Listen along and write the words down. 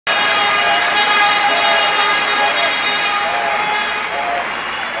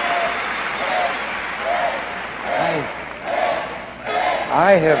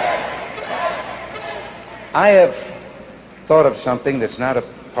I have thought of something that's not a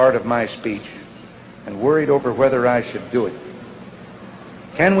part of my speech and worried over whether I should do it.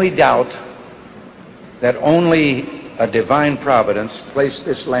 Can we doubt that only a divine providence placed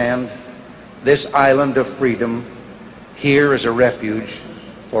this land, this island of freedom, here as a refuge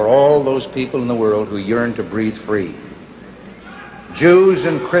for all those people in the world who yearn to breathe free? Jews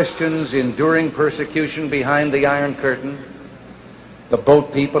and Christians enduring persecution behind the Iron Curtain, the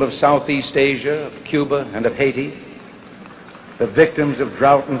boat people of Southeast Asia, of Cuba, and of Haiti, the victims of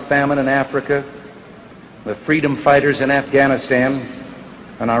drought and famine in Africa, the freedom fighters in Afghanistan,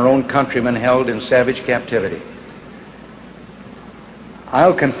 and our own countrymen held in savage captivity.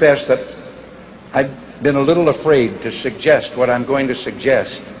 I'll confess that I've been a little afraid to suggest what I'm going to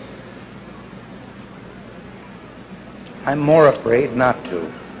suggest. I'm more afraid not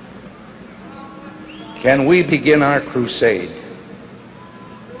to. Can we begin our crusade,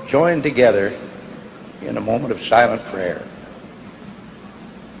 join together in a moment of silent prayer?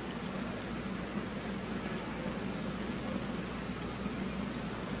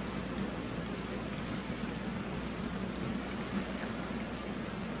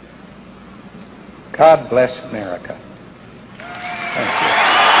 God bless America.